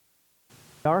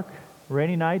Dark,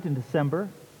 rainy night in December,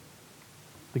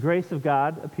 the grace of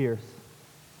God appears.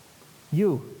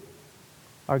 You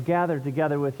are gathered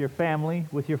together with your family,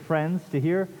 with your friends, to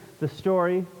hear the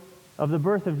story of the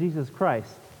birth of Jesus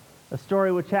Christ, a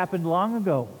story which happened long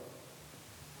ago.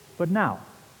 But now,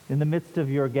 in the midst of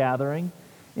your gathering,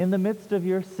 in the midst of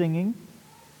your singing,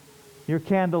 your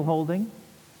candle holding,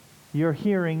 your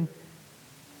hearing,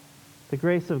 the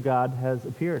grace of God has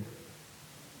appeared,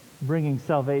 bringing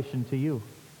salvation to you.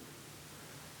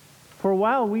 For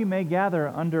while we may gather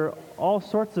under all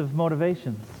sorts of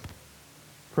motivations,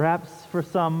 perhaps for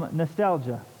some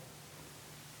nostalgia,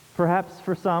 perhaps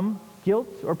for some guilt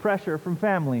or pressure from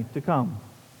family to come,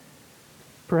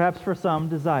 perhaps for some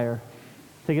desire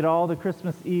to get all the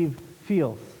Christmas Eve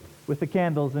feels with the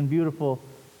candles and beautiful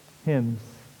hymns.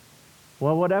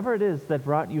 Well, whatever it is that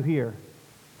brought you here,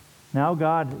 now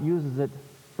God uses it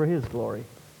for His glory,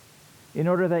 in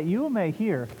order that you may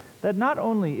hear that not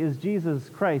only is Jesus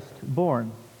Christ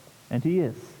born, and He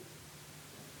is,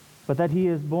 but that He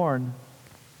is born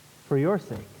for your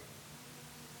sake.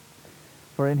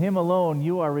 For in Him alone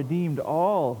you are redeemed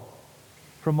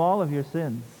from all of your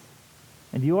sins,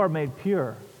 and you are made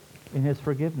pure in His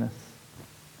forgiveness.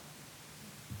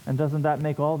 And doesn't that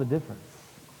make all the difference?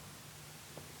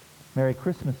 Merry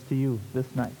Christmas to you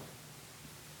this night.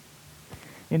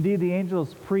 Indeed, the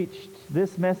angels preached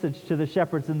this message to the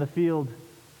shepherds in the field.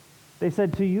 They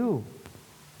said, "To you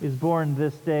is born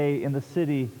this day in the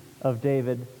city of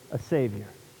David a Savior,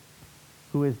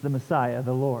 who is the Messiah,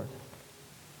 the Lord."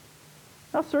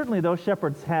 Now, certainly those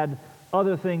shepherds had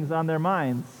other things on their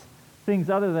minds, things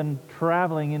other than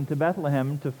traveling into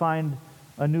Bethlehem to find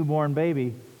a newborn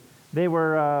baby. They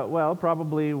were,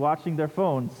 probably watching their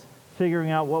phones, figuring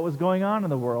out what was going on in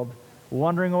the world,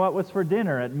 wondering what was for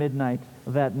dinner at midnight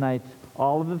that night.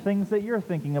 All of the things that you're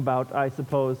thinking about, I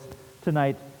suppose,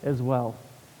 tonight as well.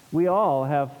 We all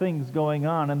have things going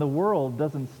on, and the world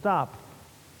doesn't stop.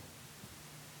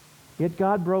 Yet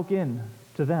God broke in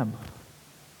to them,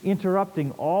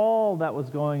 interrupting all that was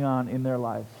going on in their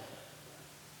lives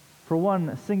for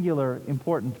one singular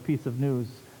important piece of news,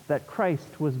 that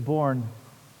Christ was born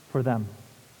for them.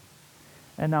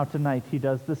 And now tonight He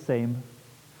does the same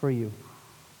for you.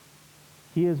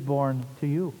 He is born to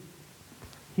you.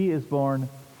 He is born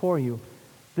for you.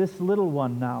 This little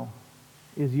one now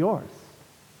is yours.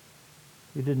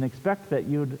 You didn't expect that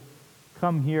you'd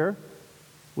come here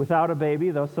without a baby,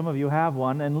 though some of you have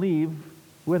one, and leave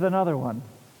with another one.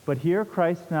 But here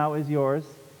Christ now is yours,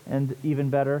 and even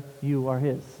better, you are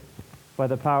His, by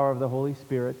the power of the Holy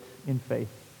Spirit in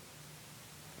faith.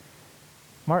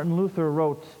 Martin Luther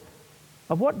wrote,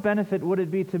 "Of what benefit would it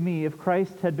be to me if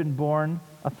Christ had been born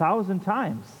 1,000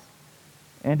 times,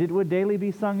 and it would daily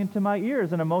be sung into my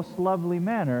ears in a most lovely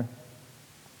manner,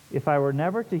 if I were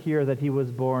never to hear that He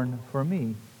was born for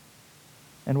me,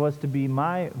 and was to be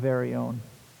my very own?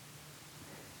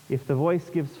 If the voice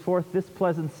gives forth this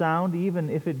pleasant sound, even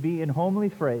if it be in homely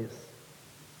phrase,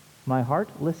 my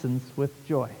heart listens with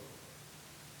joy,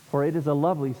 for it is a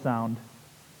lovely sound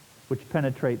which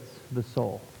penetrates the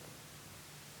soul."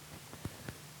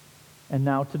 And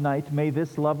now tonight, may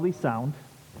this lovely sound,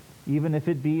 even if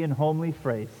it be in homely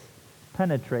phrase,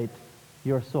 penetrate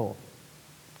your soul.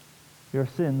 Your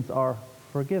sins are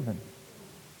forgiven.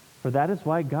 For that is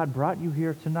why God brought you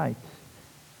here tonight.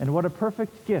 And what a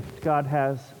perfect gift God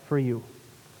has for you.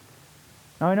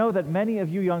 Now I know that many of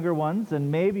you younger ones,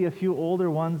 and maybe a few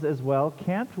older ones as well,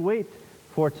 can't wait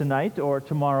for tonight or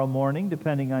tomorrow morning,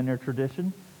 depending on your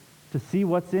tradition, to see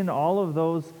what's in all of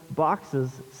those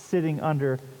boxes sitting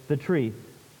under the tree.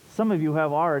 Some of you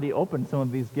have already opened some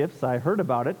of these gifts. I heard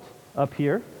about it up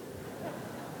here.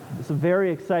 Some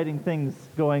very exciting things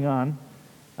going on.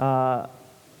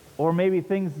 Or maybe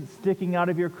things sticking out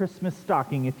of your Christmas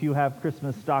stocking if you have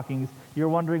Christmas stockings. You're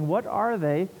wondering, what are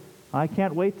they? I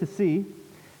can't wait to see.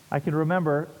 I can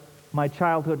remember my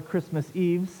childhood Christmas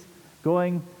Eves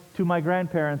going to my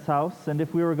grandparents' house, and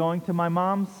if we were going to my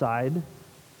mom's side,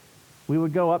 we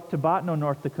would go up to Botno,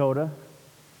 North Dakota,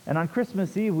 and on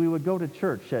Christmas Eve we would go to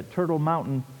church at Turtle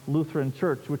Mountain Lutheran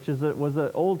Church, which was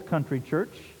an old country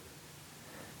church.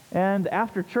 And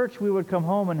after church we would come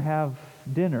home and have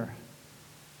dinner.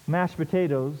 Mashed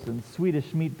potatoes and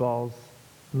Swedish meatballs,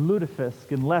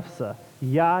 lutefisk and lefse,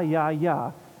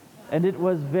 ja. And it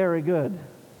was very good.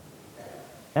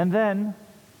 And then,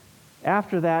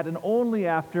 after that, and only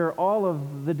after all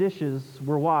of the dishes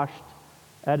were washed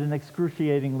at an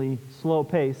excruciatingly slow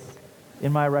pace,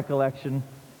 in my recollection,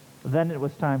 then it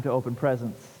was time to open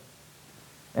presents.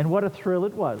 And what a thrill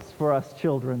it was for us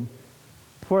children,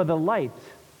 for the light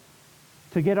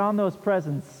to get on those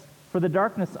presents for the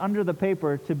darkness under the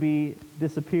paper to be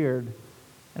disappeared,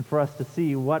 and for us to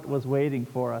see what was waiting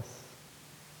for us.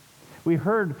 We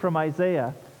heard from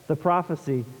Isaiah the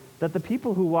prophecy that the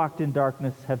people who walked in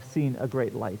darkness have seen a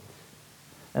great light,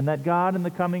 and that God in the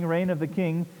coming reign of the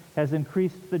King has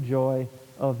increased the joy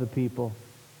of the people.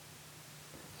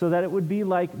 So that it would be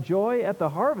like joy at the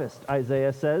harvest,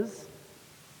 Isaiah says,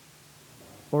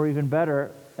 or even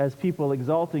better, as people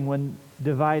exulting when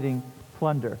dividing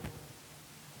plunder.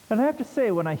 And I have to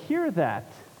say, when I hear that,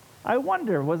 I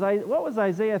wonder, what was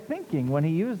Isaiah thinking when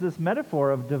he used this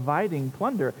metaphor of dividing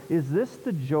plunder? Is this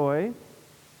the joy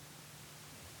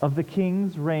of the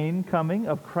King's reign coming,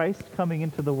 of Christ coming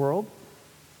into the world?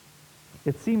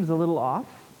 It seems a little off,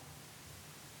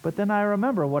 but then I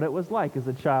remember what it was like as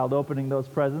a child opening those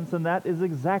presents, and that is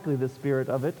exactly the spirit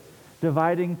of it.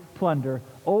 Dividing plunder,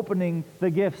 opening the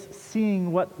gifts,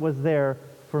 seeing what was there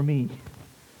for me.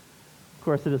 Of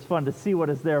course, it is fun to see what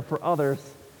is there for others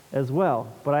as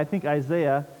well, but I think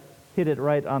Isaiah hit it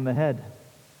right on the head.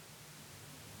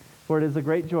 For it is a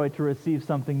great joy to receive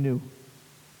something new,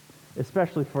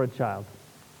 especially for a child.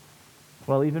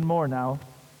 Well, even more now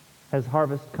has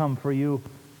harvest come for you.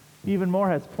 Even more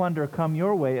has plunder come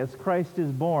your way as Christ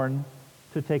is born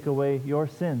to take away your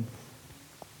sins.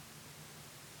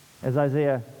 As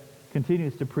Isaiah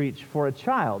continues to preach, for a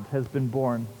child has been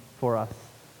born for us,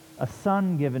 a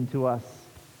son given to us,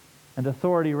 and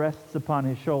authority rests upon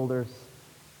his shoulders.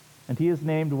 And he is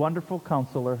named Wonderful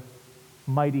Counselor,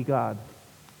 Mighty God,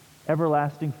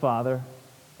 Everlasting Father,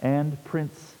 and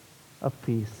Prince of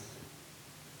Peace.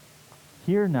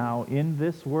 Here now, in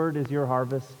this word is your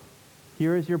harvest.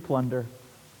 Here is your plunder.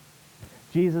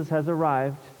 Jesus has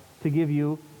arrived to give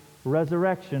you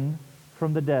resurrection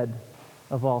from the dead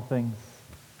of all things.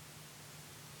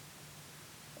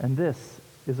 And this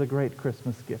is a great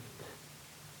Christmas gift.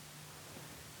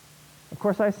 Of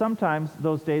course, I sometimes,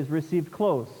 those days, received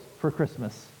clothes for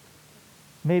Christmas.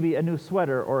 Maybe a new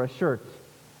sweater or a shirt.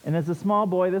 And as a small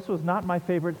boy, this was not my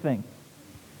favorite thing,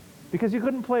 because you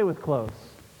couldn't play with clothes.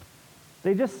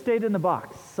 They just stayed in the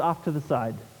box, off to the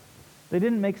side. They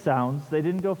didn't make sounds, they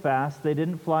didn't go fast, they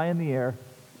didn't fly in the air.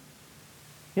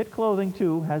 Yet clothing,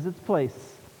 too, has its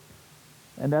place.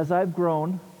 And as I've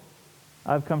grown,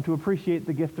 I've come to appreciate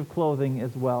the gift of clothing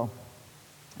as well.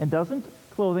 And doesn't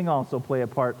clothing also play a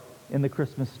part in the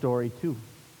Christmas story, too?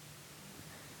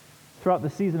 Throughout the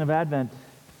season of Advent,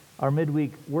 our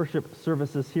midweek worship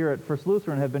services here at First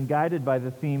Lutheran have been guided by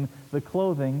the theme, the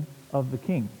clothing of the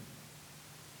King.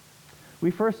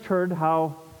 We first heard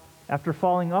how, after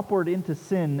falling upward into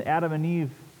sin, Adam and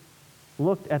Eve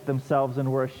looked at themselves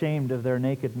and were ashamed of their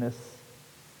nakedness,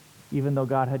 even though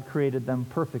God had created them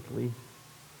perfectly.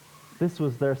 This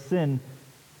was their sin,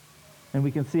 and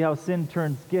we can see how sin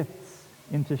turns gifts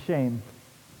into shame.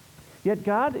 Yet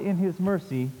God, in his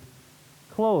mercy,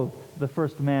 clothed the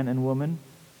first man and woman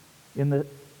in the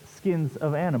skins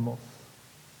of animals.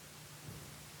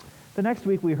 The next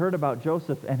week we heard about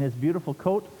Joseph and his beautiful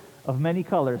coat of many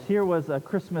colors. Here was a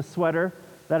Christmas sweater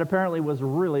that apparently was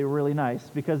really, really nice,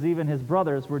 because even his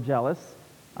brothers were jealous.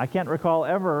 I can't recall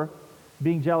ever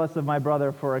being jealous of my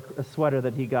brother for a sweater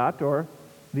that he got, or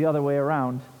the other way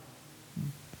around.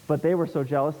 But they were so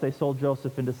jealous they sold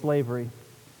Joseph into slavery.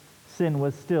 Sin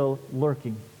was still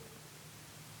lurking,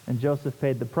 and Joseph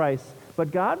paid the price.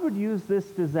 But God would use this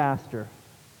disaster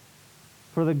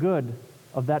for the good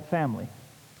of that family.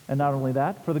 And not only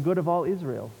that, for the good of all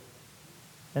Israel.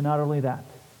 And not only that,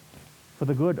 for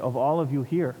the good of all of you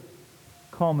here,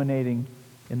 culminating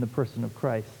in the person of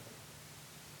Christ.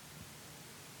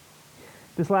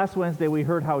 This last Wednesday we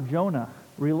heard how Jonah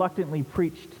reluctantly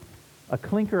preached a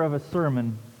clinker of a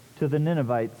sermon to the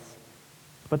Ninevites.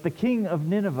 But the king of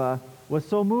Nineveh was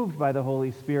so moved by the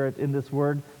Holy Spirit in this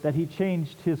word that he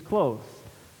changed his clothes,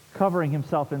 covering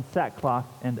himself in sackcloth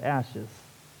and ashes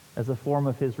as a form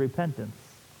of his repentance.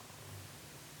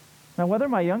 Now, whether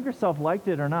my younger self liked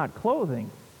it or not,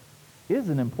 clothing is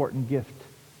an important gift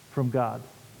from God,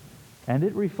 and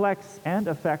it reflects and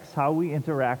affects how we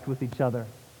interact with each other.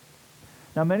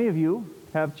 Now, many of you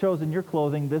have chosen your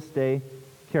clothing this day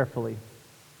carefully,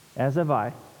 as have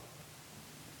I.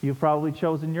 You've probably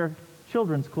chosen your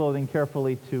children's clothing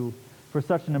carefully, too, for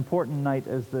such an important night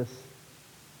as this.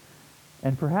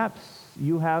 And perhaps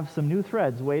you have some new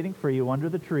threads waiting for you under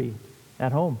the tree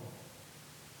at home.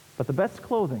 But the best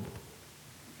clothing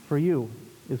for you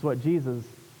is what Jesus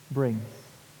brings.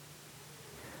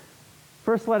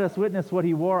 First, let us witness what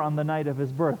he wore on the night of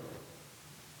his birth.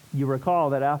 You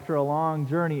recall that after a long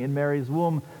journey in Mary's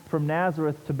womb from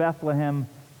Nazareth to Bethlehem,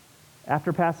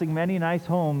 after passing many nice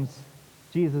homes,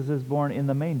 Jesus is born in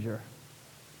the manger.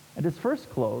 And his first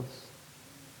clothes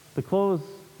The clothes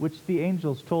which the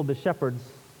angels told the shepherds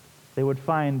they would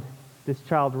find this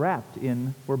child wrapped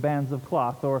in were bands of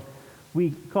cloth, or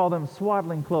we call them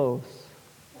swaddling clothes.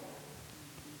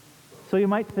 So you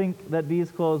might think that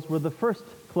these clothes were the first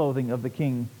clothing of the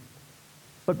king.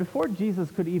 But before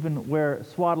Jesus could even wear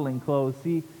swaddling clothes,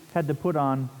 he had to put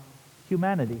on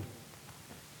humanity.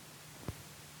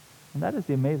 And that is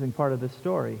the amazing part of this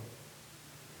story.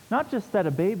 Not just that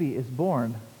a baby is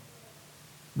born,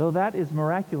 though that is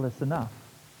miraculous enough,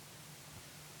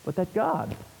 but that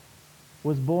God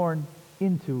was born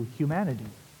into humanity.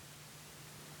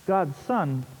 God's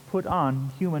Son put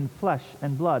on human flesh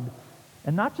and blood,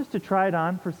 and not just to try it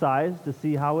on for size to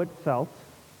see how it felt,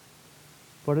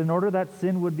 but in order that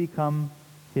sin would become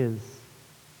his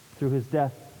through his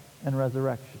death and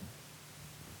resurrection.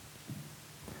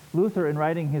 Luther, in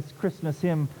writing his Christmas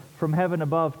hymn, "From Heaven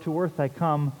Above to Earth I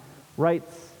Come,"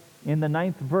 writes in the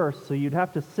 9th verse, so you'd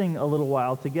have to sing a little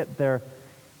while to get there.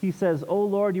 He says, "O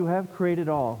Lord, you have created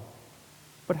all,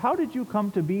 but how did you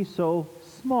come to be so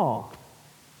small,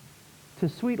 to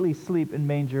sweetly sleep in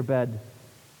manger bed,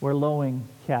 where lowing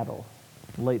cattle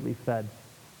lately fed?"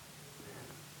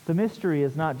 The mystery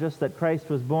is not just that Christ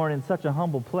was born in such a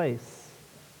humble place,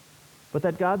 but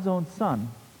that God's own Son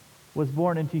was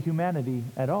born into humanity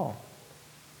at all.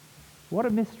 What a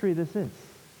mystery this is.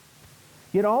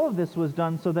 Yet all of this was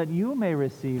done so that you may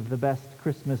receive the best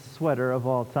Christmas sweater of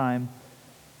all time.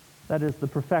 That is the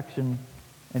perfection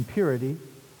and purity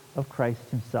of Christ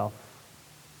himself.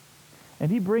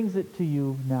 And he brings it to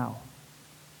you now,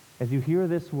 as you hear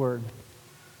this word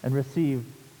and receive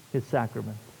his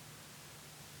sacrament.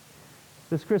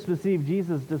 This Christmas Eve,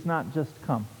 Jesus does not just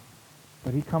come,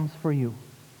 but he comes for you.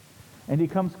 And he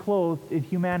comes clothed in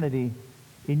humanity,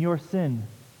 in your sin,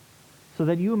 so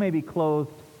that you may be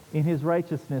clothed in his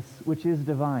righteousness, which is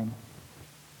divine.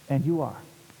 And you are.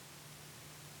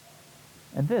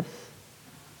 And this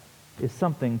is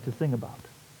something to sing about.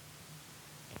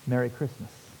 Merry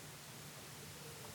Christmas.